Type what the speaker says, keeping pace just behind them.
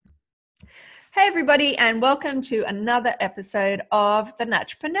Hey, everybody, and welcome to another episode of the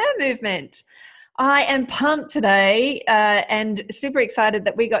Naturpreneur Movement. I am pumped today and super excited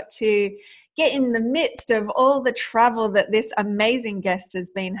that we got to get in the midst of all the travel that this amazing guest has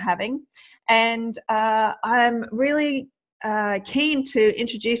been having. And I'm really keen to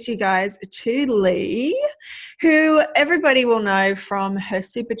introduce you guys to Lee, who everybody will know from her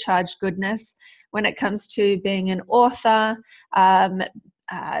supercharged goodness when it comes to being an author,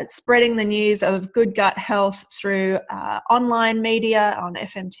 spreading the news of good gut health through online media on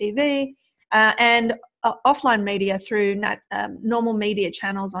FMTV and offline media through normal media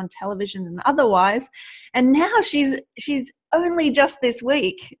channels on television and otherwise. And now she's only just this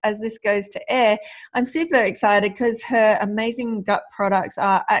week, as this goes to air, I'm super excited because her amazing gut products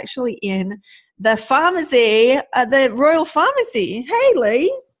are actually in the pharmacy, the Royal Pharmacy. Hey,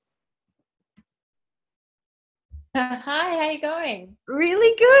 Lee. Hi, how you going?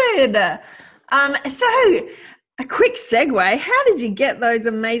 Really good. So a quick segue. How did you get those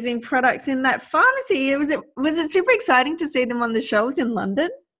amazing products in that pharmacy? Was it super exciting to see them on the shelves in London?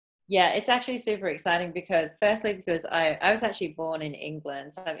 Yeah, it's actually super exciting because because I was actually born in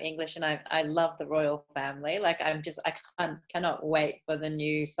England, so I'm English and I love the royal family. Like cannot wait for the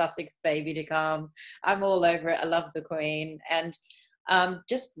new Sussex baby to come. I'm all over it. I love the Queen. And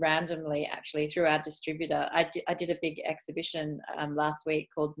just randomly, actually, through our distributor, I did a big exhibition last week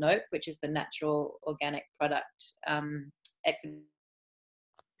called Nope, which is the natural organic product exhibition,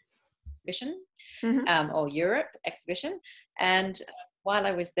 Mm-hmm. or Europe exhibition. And while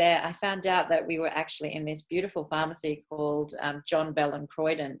I was there, I found out that we were actually in this beautiful pharmacy called John Bell and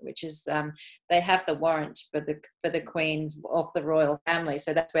Croydon, which is they have the warrant for the Queen's of the royal family,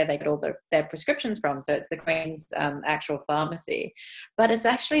 so that's where they get all their prescriptions from. So it's the Queen's actual pharmacy, but it's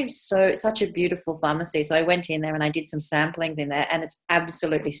actually such a beautiful pharmacy. So I went in there and I did some samplings in there, and it's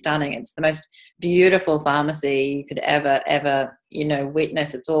absolutely stunning. It's the most beautiful pharmacy you could ever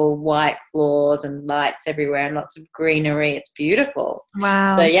witness. It's all white floors and lights everywhere and lots of greenery. It's beautiful. So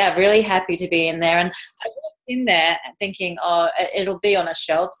Wow. yeah, really happy to be in there. And I walked in there thinking, oh, it'll be on a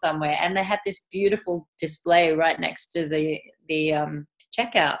shelf somewhere. And they had this beautiful display right next to the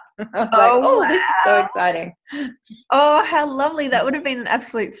checkout. I was like, Oh, oh, this is so wow. exciting. Oh, how lovely. That would have been an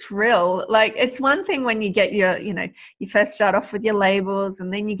absolute thrill. Like, it's one thing when you get you first start off with your labels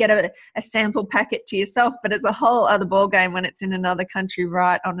and then you get a sample packet to yourself, but it's a whole other ballgame when it's in another country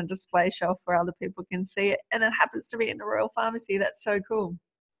right on a display shelf where other people can see it. And it happens to be in the Royal Pharmacy. That's so cool.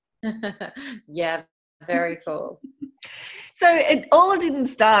 Yeah, very cool. So it all didn't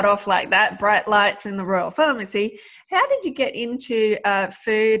start off like that, bright lights in the Royal Pharmacy. How did you get into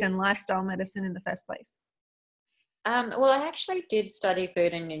food and lifestyle medicine in the first place? Well, I actually did study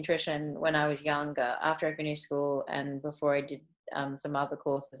food and nutrition when I was younger, after I finished school and before I did some other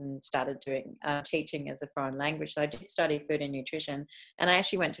courses and started doing teaching as a foreign language. So I did study food and nutrition, and I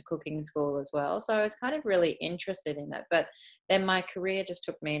actually went to cooking school as well. So I was kind of really interested in it. But then my career just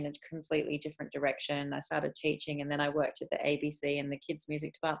took me in a completely different direction. I started teaching, and then I worked at the ABC in the kids'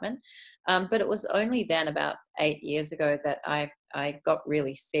 music department. But it was only then, about 8 years ago, that I got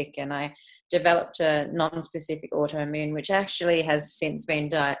really sick, and I developed a non-specific autoimmune, which actually has since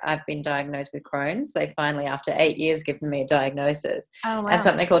I've been diagnosed with Crohn's. They finally, after 8 years, given me a diagnosis Oh, and wow.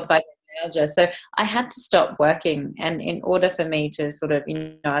 something called fibromyalgia. So I had to stop working, and in order for me to sort of,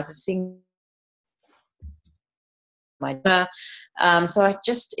 as a single my so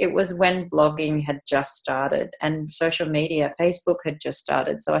it was when blogging had just started and social media, Facebook had just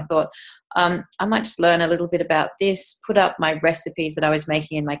started. So I thought I might just learn a little bit about this, put up my recipes that I was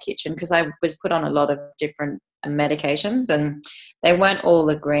making in my kitchen, because I was put on a lot of different medications and they weren't all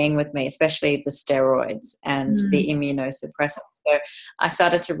agreeing with me, especially the steroids and the Mm. immunosuppressants. So I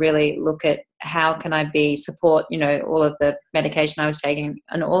started to really look at how can I support, all of the medication I was taking,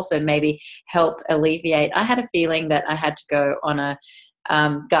 and also maybe help alleviate. I had a feeling that I had to go on a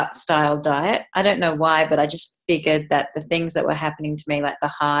gut style diet. I don't know why, but I just figured that the things that were happening to me, like the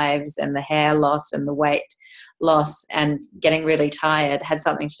hives and the hair loss and the weight loss and getting really tired, had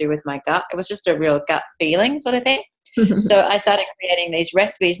something to do with my gut. It was just a real gut feeling sort of thing. So I started creating these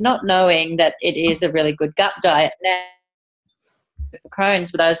recipes, not knowing that it is a really good gut diet now for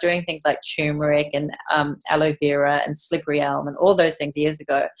Crohn's, but I was doing things like turmeric and aloe vera and slippery elm and all those things years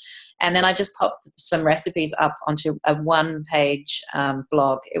ago. And then I just popped some recipes up onto a one-page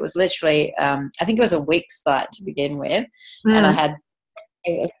blog. It was literally, I think it was a Wix site to begin with, and Mm.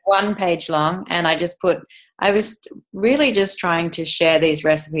 it was one page long, and I was really just trying to share these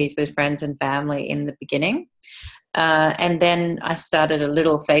recipes with friends and family in the beginning. And then I started a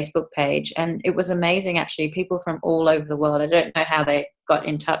little Facebook page, and it was amazing, actually. People from all over the world, I don't know how they got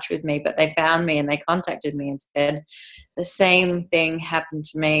in touch with me, but they found me and they contacted me and said the same thing happened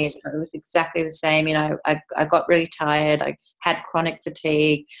to me. It was exactly the same. I got really tired. I had chronic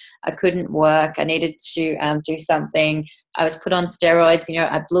fatigue. I couldn't work. I needed to do something. I was put on steroids.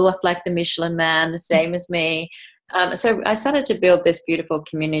 I blew up like the Michelin Man, the same as me. So I started to build this beautiful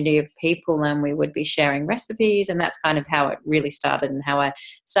community of people, and we would be sharing recipes, and that's kind of how it really started and how I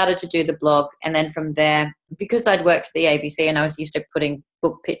started to do the blog. And then from there, because I'd worked at the ABC and I was used to putting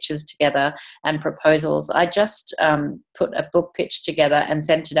book pitches together and proposals, I just put a book pitch together and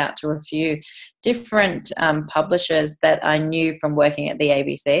sent it out to a few different publishers that I knew from working at the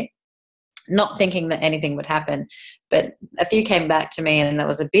ABC, not thinking that anything would happen. But a few came back to me, and there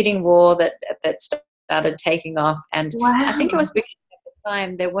was a bidding war that started taking off. And Wow. I think it was because at the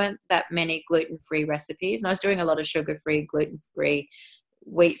time there weren't that many gluten-free recipes, and I was doing a lot of sugar-free, gluten-free,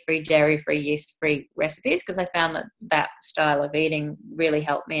 wheat-free, dairy-free, yeast-free recipes, because I found that style of eating really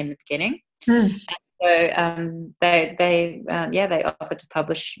helped me in the beginning. So they offered to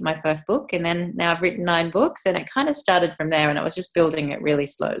publish my first book, and then now I've written 9 books, and it kind of started from there, and I was just building it really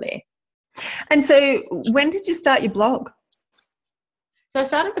slowly. And so when did you start your blog? So I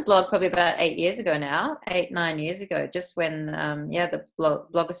started the blog probably about 8 years ago now, 9 years ago, just when, the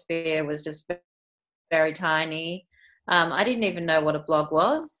blogosphere was just very tiny. I didn't even know what a blog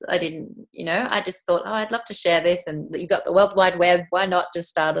was. I just thought, I'd love to share this. And you've got the World Wide Web. Why not just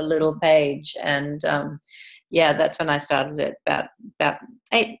start a little page? And that's when I started it about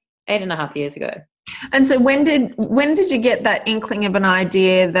 8.5 years ago. And so when did you get that inkling of an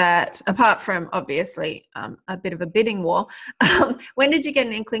idea that, apart from obviously a bit of a bidding war, when did you get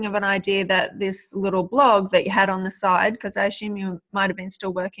an inkling of an idea that this little blog that you had on the side, because I assume you might have been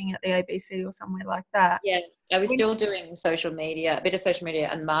still working at the ABC or somewhere like that? Yeah, I was still doing social media, a bit of social media,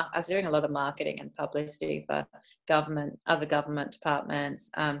 and I was doing a lot of marketing and publicity for other government departments.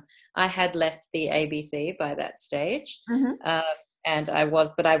 I had left the ABC by that stage. Mm-hmm. And I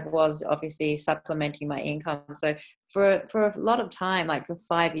was obviously supplementing my income. So for a lot of time, like for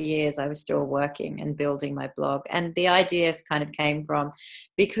 5 years, I was still working and building my blog. And the ideas kind of came from,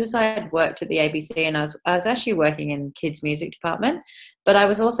 because I had worked at the ABC, and I was actually working in kids' music department, but I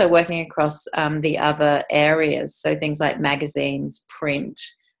was also working across the other areas. So things like magazines, print,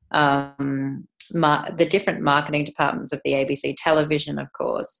 the different marketing departments of the ABC, television, of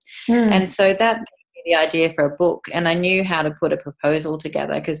course. And so that the idea for a book, and I knew how to put a proposal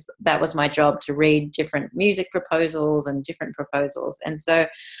together, because that was my job, to read different music proposals and different proposals. And so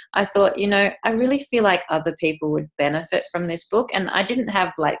I thought, I really feel like other people would benefit from this book. And I didn't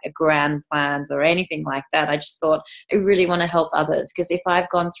have like a grand plans or anything like that. I just thought I really want to help others, because if I've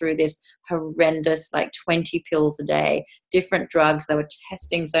gone through this horrendous, like 20 pills a day, different drugs, they were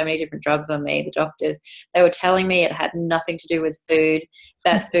testing so many different drugs on me, the doctors, they were telling me it had nothing to do with food,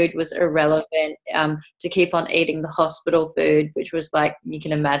 that food was irrelevant, to keep on eating the hospital food, which was like, you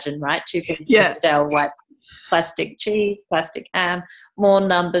can imagine, right? 2 pieces of stale white plastic cheese, plastic ham, more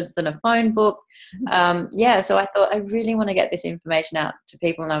numbers than a phone book. So I thought I really want to get this information out to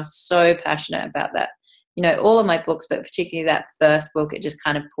people, and I was so passionate about that. All of my books, but particularly that first book, it just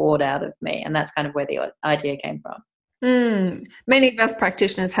kind of poured out of me, and that's kind of where the idea came from. Many of us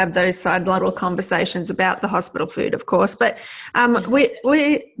practitioners have those side little conversations about the hospital food, of course, but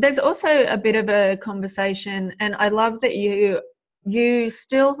there's also a bit of a conversation, and I love that you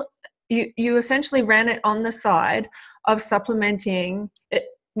essentially ran it on the side of supplementing it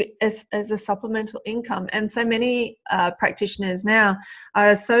as a supplemental income. And so many practitioners now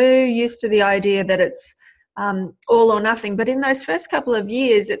are so used to the idea that it's all or nothing, but in those first couple of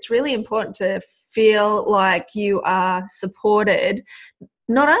years, it's really important to feel like you are supported,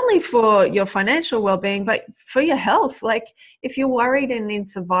 not only for your financial well-being, but for your health. Like if you're worried and in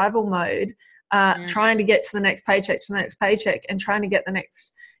survival mode, trying to get to the next paycheck and trying to get the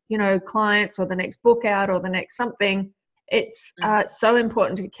next, clients or the next book out or the next something, it's so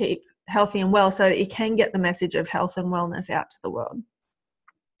important to keep healthy and well so that you can get the message of health and wellness out to the world.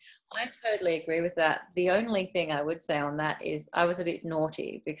 I totally agree with that. The only thing I would say on that is I was a bit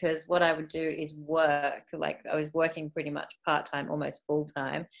naughty, because what I would do is work, like I was working pretty much part-time, almost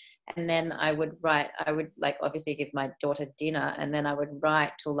full-time. And then I would like obviously give my daughter dinner, and then I would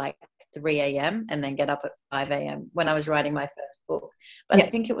write till like 3 a.m. and then get up at 5 a.m. when I was writing my first book. But I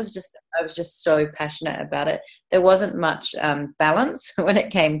think I was just so passionate about it. There wasn't much balance when it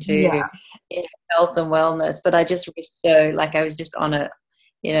came to health and wellness, but I just was so, like, I was just on a,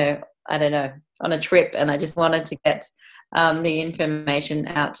 I don't know, on a trip, and I just wanted to get the information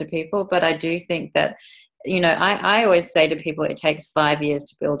out to people. But I do think that I always say to people, it takes 5 years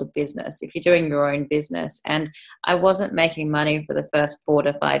to build a business if you're doing your own business. And I wasn't making money for the first 4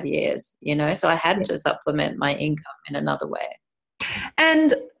 to 5 years, so I had to supplement my income in another way.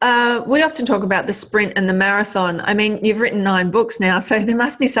 And we often talk about the sprint and the marathon. I mean, you've written 9 books now, so there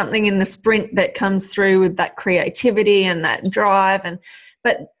must be something in the sprint that comes through with that creativity and that drive.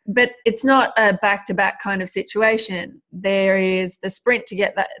 But it's not a back-to-back kind of situation. There is the sprint to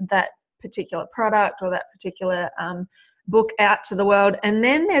get that particular product or that particular book out to the world, and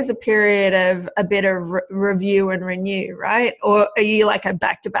then there's a period of a bit of review and renew, right? Or are you like a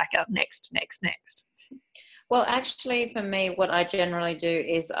back-to-back up next? Well, actually, for me, what I generally do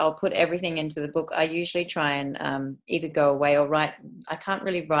is I'll put everything into the book. I usually try and either go away or write. I can't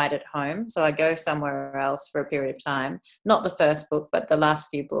really write at home, so I go somewhere else for a period of time. Not the first book, but the last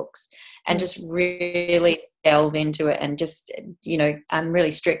few books, and just really delve into it. And just, I'm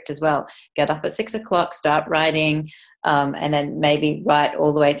really strict as well. Get up at 6 o'clock, start writing, and then maybe write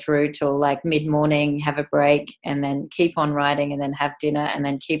all the way through till like mid-morning, have a break, and then keep on writing, and then have dinner, and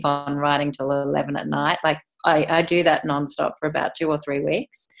then keep on writing till 11 at night. Like I do that nonstop for about 2 or 3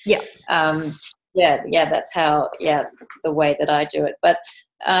 weeks. Yeah. That's how, the way that I do it. But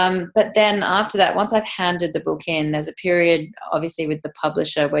then after that, once I've handed the book in, there's a period, obviously, with the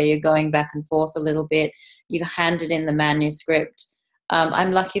publisher where you're going back and forth a little bit. You've handed in the manuscript.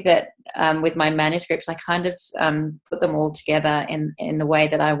 I'm lucky that with my manuscripts, I kind of put them all together in the way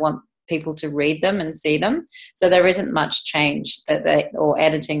that I want people to read them and see them. So there isn't much change or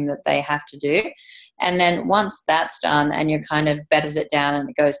editing that they have to do. And then once that's done and you're kind of bedded it down and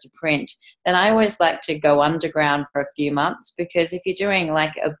it goes to print, then I always like to go underground for a few months, because if you're doing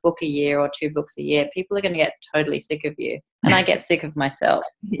like a book a year or 2 books a year, people are going to get totally sick of you. And I get sick of myself.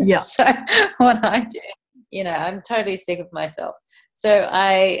 Yeah. So what I do, I'm totally sick of myself. So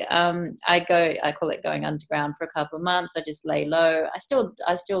I call it going underground for a couple of months. I just lay low. I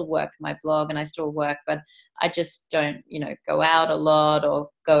still work my blog and I still work, but I just don't, go out a lot or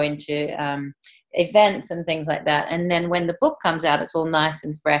go into events and things like that. And then when the book comes out, it's all nice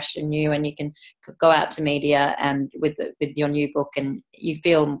and fresh and new, and you can go out to media and with your new book, and you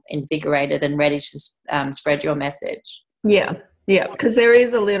feel invigorated and ready to spread your message. Yeah, because there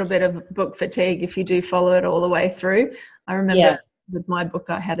is a little bit of book fatigue if you do follow it all the way through. I remember with my book,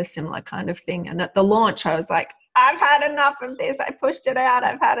 I had a similar kind of thing. And at the launch, I was like, I've had enough of this. I pushed it out.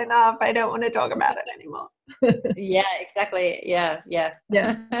 I've had enough. I don't want to talk about it anymore. Yeah, exactly. Yeah.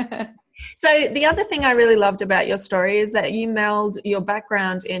 So the other thing I really loved about your story is that you meld your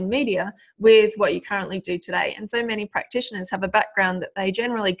background in media with what you currently do today. And so many practitioners have a background that they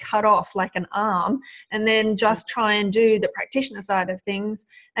generally cut off like an arm and then just try and do the practitioner side of things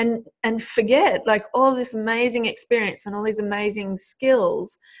and forget like all this amazing experience and all these amazing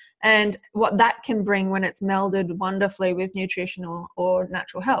skills and what that can bring when it's melded wonderfully with nutrition or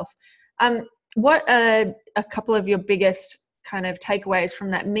natural health. What are a couple of your biggest kind of takeaways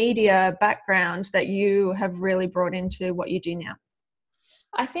from that media background that you have really brought into what you do now?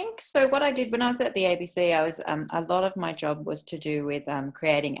 I think so. What I did when I was at the ABC, I was a lot of my job was to do with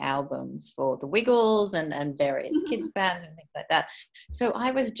creating albums for the Wiggles and various kids bands and things like that. So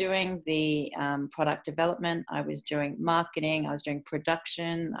I was doing the product development, I was doing marketing, I was doing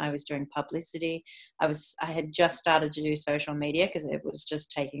production, I was doing publicity. I had just started to do social media because it was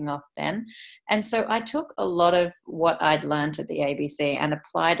just taking off then. And so I took a lot of what I'd learned at the ABC and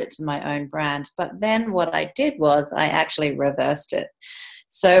applied it to my own brand. But then what I did was I actually reversed it.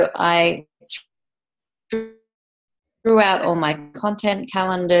 So I threw out all my content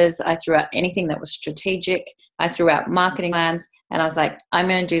calendars. I threw out anything that was strategic. I threw out marketing plans, and I was like, I'm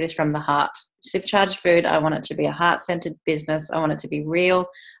going to do this from the heart. Supercharged Food, I want it to be a heart-centered business. I want it to be real.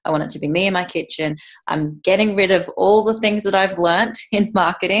 I want it to be me in my kitchen. I'm getting rid of all the things that I've learned in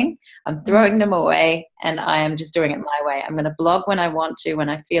marketing. I'm throwing them away, and I am just doing it my way. I'm going to blog when I want to, when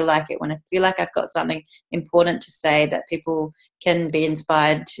I feel like it, when I feel like I've got something important to say that people can be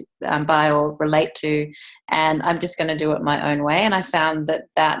inspired by or relate to, and I'm just going to do it my own way. And I found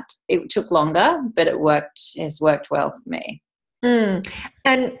that it took longer, but it's worked well for me.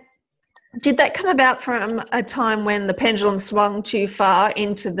 And did that come about from a time when the pendulum swung too far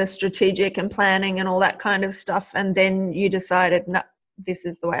into the strategic and planning and all that kind of stuff, and then you decided, no, this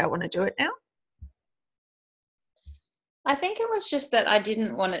is the way I want to do it now? I think it was just that I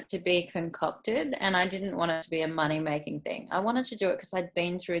didn't want it to be concocted, and I didn't want it to be a money-making thing. I wanted to do it because I'd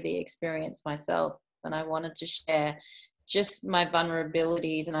been through the experience myself, and I wanted to share just my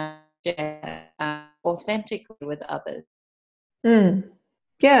vulnerabilities and I share authentically with others.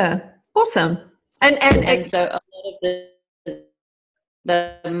 Yeah, awesome. And so a lot of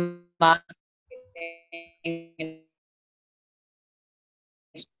the marketing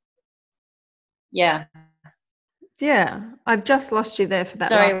Yeah. Yeah, I've just lost you there for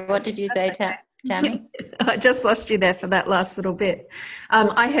that last. Sorry, what did you say, Tammy? I just lost you there for that last little bit.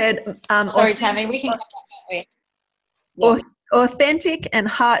 I heard Sorry, Tammy, we can. au- Yes. authentic and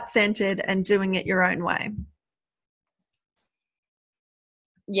heart-centered and doing it your own way.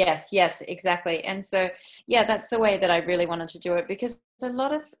 Yes, exactly. And so, yeah, that's the way that I really wanted to do it, because a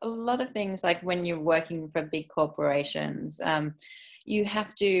lot of things, like when you're working for big corporations, you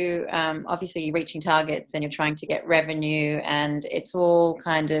have to, obviously you're reaching targets and you're trying to get revenue, and it's all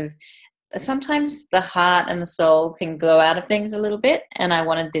kind of, sometimes the heart and the soul can go out of things a little bit, and I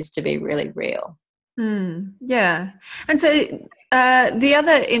wanted this to be really real. Yeah. And so the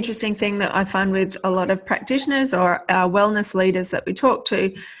other interesting thing that I find with a lot of practitioners or our wellness leaders that we talk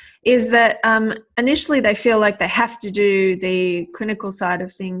to is that initially they feel like they have to do the clinical side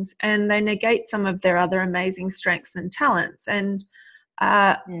of things, and they negate some of their other amazing strengths and talents. And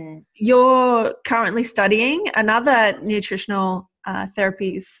you're currently studying another nutritional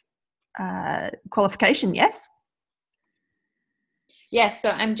therapies qualification, yes? Yes, so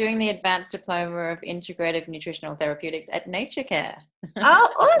I'm doing the Advanced Diploma of Integrative Nutritional Therapeutics at Nature Care. Oh,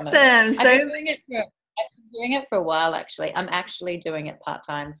 awesome. I've been doing it for a while, actually. I'm actually doing it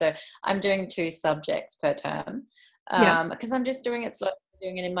part-time. So I'm doing 2 subjects per term, Yeah. because I'm just doing it slowly,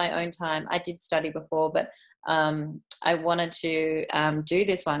 doing it in my own time. I did study before, but I wanted to do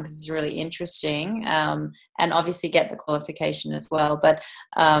this one because it's really interesting, and obviously get the qualification as well. But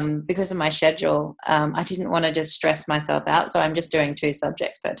because of my schedule, I didn't want to just stress myself out. So I'm just doing 2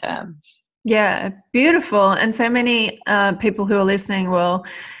 subjects per term. Yeah, beautiful. And so many people who are listening will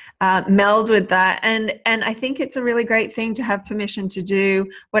meld with that. And I think it's a really great thing to have permission to do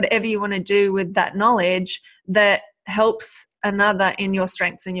whatever you want to do with that knowledge that helps another in your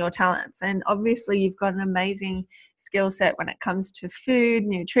strengths and your talents. And obviously you've got an amazing skill set when it comes to food,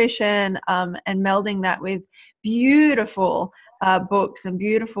 nutrition, and melding that with beautiful books and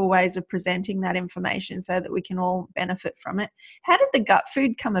beautiful ways of presenting that information so that we can all benefit from it. How did the gut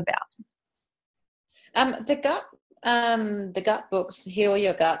food come about? The gut books, Heal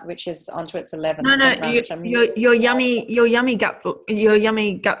Your Gut, which is onto its 11th No, print run, which I'm. your yummy gut book, your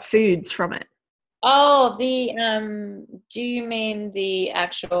yummy gut foods from it. Oh, do you mean the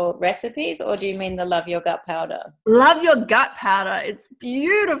actual recipes, or do you mean the Love Your Gut powder? Love your gut powder. It's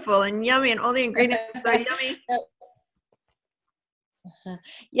beautiful and yummy, and all the ingredients are so yummy.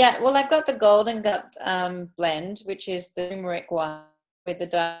 Yeah, well, I've got the Golden Gut blend, which is the turmeric one with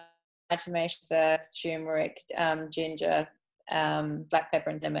the diatomaceous earth, turmeric, ginger, black pepper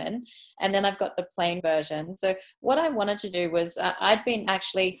and cinnamon. And then I've got the plain version. So what I wanted to do was, I'd been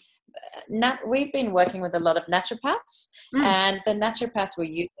actually, we've been working with a lot of naturopaths, and the naturopaths were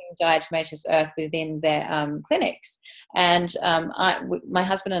using diatomaceous earth within their clinics. And my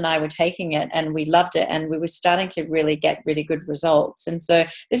husband and I were taking it, and we loved it, and we were starting to really get really good results. And so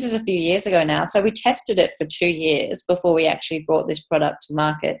this is a few years ago now. So we tested it for 2 years before we actually brought this product to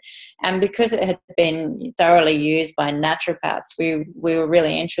market. And because it had been thoroughly used by naturopaths, we were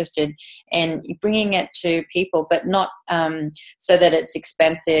really interested in bringing it to people, but not so that it's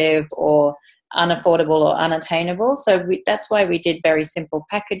expensive or unaffordable or unattainable. So that's why we did very simple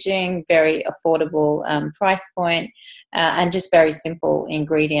packaging, very affordable price point, and just very simple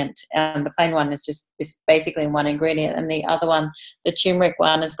ingredient. The plain one is basically one ingredient, and the other one, the turmeric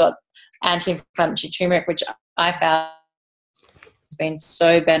one, has got anti-inflammatory turmeric, which I found has been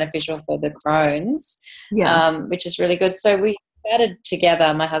so beneficial for the Crohn's, which is really good. So we started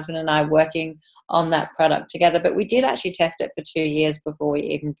together, my husband and I, working on that product together, but we did actually test it for 2 years before we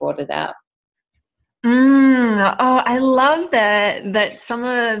even brought it out. Oh, I love that some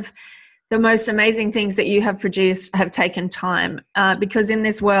of the most amazing things that you have produced have taken time, because in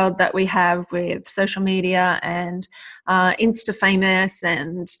this world that we have with social media and Insta famous,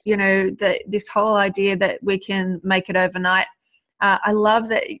 and this whole idea that we can make it overnight, I love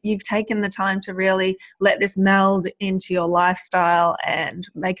that you've taken the time to really let this meld into your lifestyle and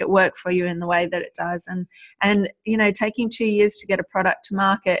make it work for you in the way that it does. And taking 2 years to get a product to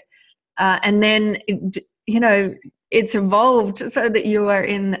market, and then it's evolved so that you are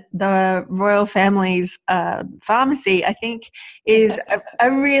in the royal family's pharmacy, I think is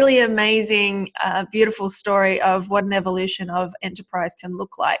a really amazing, beautiful story of what an evolution of enterprise can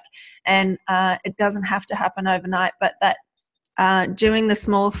look like. And it doesn't have to happen overnight, but that doing the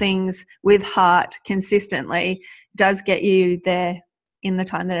small things with heart consistently does get you there in the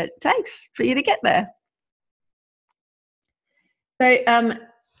time that it takes for you to get there. So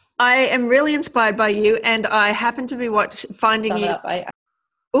I am really inspired by you, and I happen to be finding you.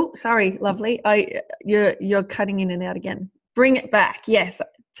 Oh, sorry, lovely. You're cutting in and out again. Bring it back. Yes.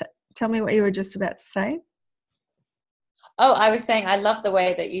 Tell me what you were just about to say. Oh, I was saying I love the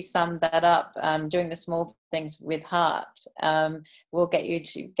way that you summed that up. Doing the small things with heart will get you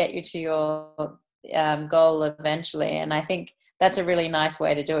to your goal eventually. And I think that's a really nice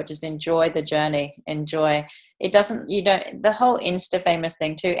way to do it. Just enjoy the journey. Enjoy. It doesn't. You don't. The whole Insta famous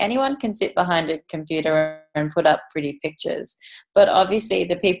thing too. Anyone can sit behind a computer and put up pretty pictures, but obviously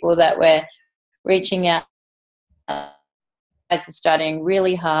the people that we're reaching out guys are studying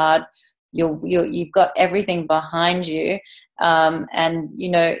really hard. You've got everything behind you, and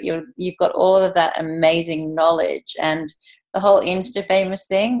you've got all of that amazing knowledge. And the whole Insta famous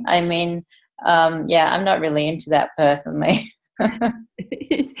thing, I mean, yeah, I'm not really into that personally.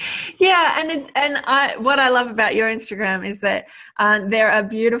 Yeah, what I love about your Instagram is that there are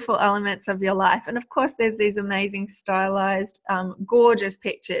beautiful elements of your life, and of course there's these amazing stylized gorgeous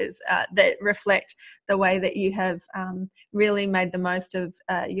pictures that reflect the way that you have really made the most of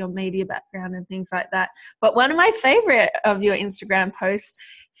your media background and things like that. But one of my favorite of your Instagram posts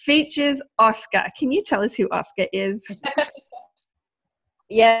features Oscar. Can you tell us who Oscar is?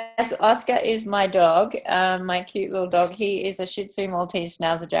 Yes, Oscar is my dog, my cute little dog. He is a Shih Tzu Maltese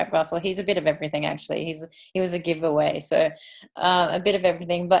Schnauzer Jack Russell. He's a bit of everything, actually. He was a giveaway, so a bit of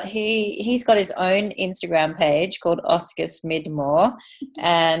everything. But he's got his own Instagram page called Oscar Smidmore,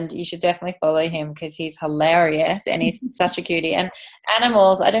 and you should definitely follow him because he's hilarious and he's such a cutie. And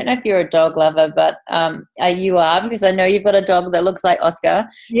animals, I don't know if you're a dog lover, but you are, because I know you've got a dog that looks like Oscar.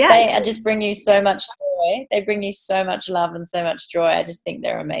 Yeah, they just bring you so much joy. They bring you so much love and so much joy. I just think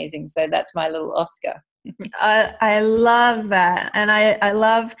they're amazing. So that's my little Oscar. I love that. And I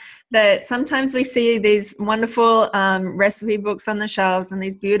love that sometimes we see these wonderful recipe books on the shelves and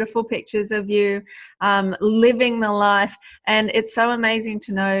these beautiful pictures of you living the life. And it's so amazing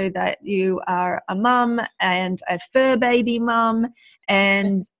to know that you are a mum and a fur baby mum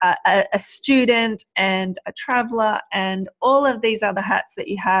and a student and a traveler and all of these other hats that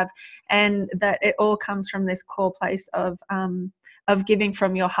you have, and that it all comes from this core place of giving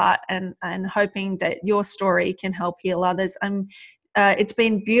from your heart and hoping that your story can help heal others. It's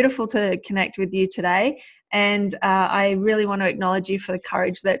been beautiful to connect with you today, and I really want to acknowledge you for the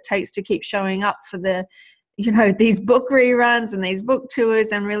courage that it takes to keep showing up for these book reruns and these book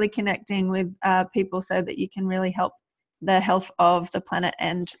tours, and really connecting with people so that you can really help the health of the planet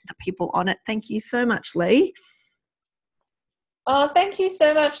and the people on it. Thank you so much, Lee. Oh, thank you so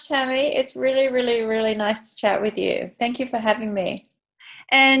much, Tammy. It's really, really, really nice to chat with you. Thank you for having me.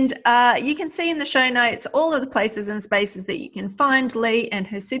 And you can see in the show notes all of the places and spaces that you can find Lee and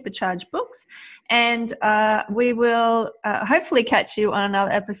her Supercharged books. And we will hopefully catch you on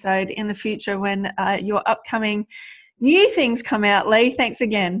another episode in the future when your upcoming new things come out, Lee. Thanks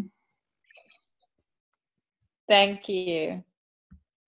again. Thank you.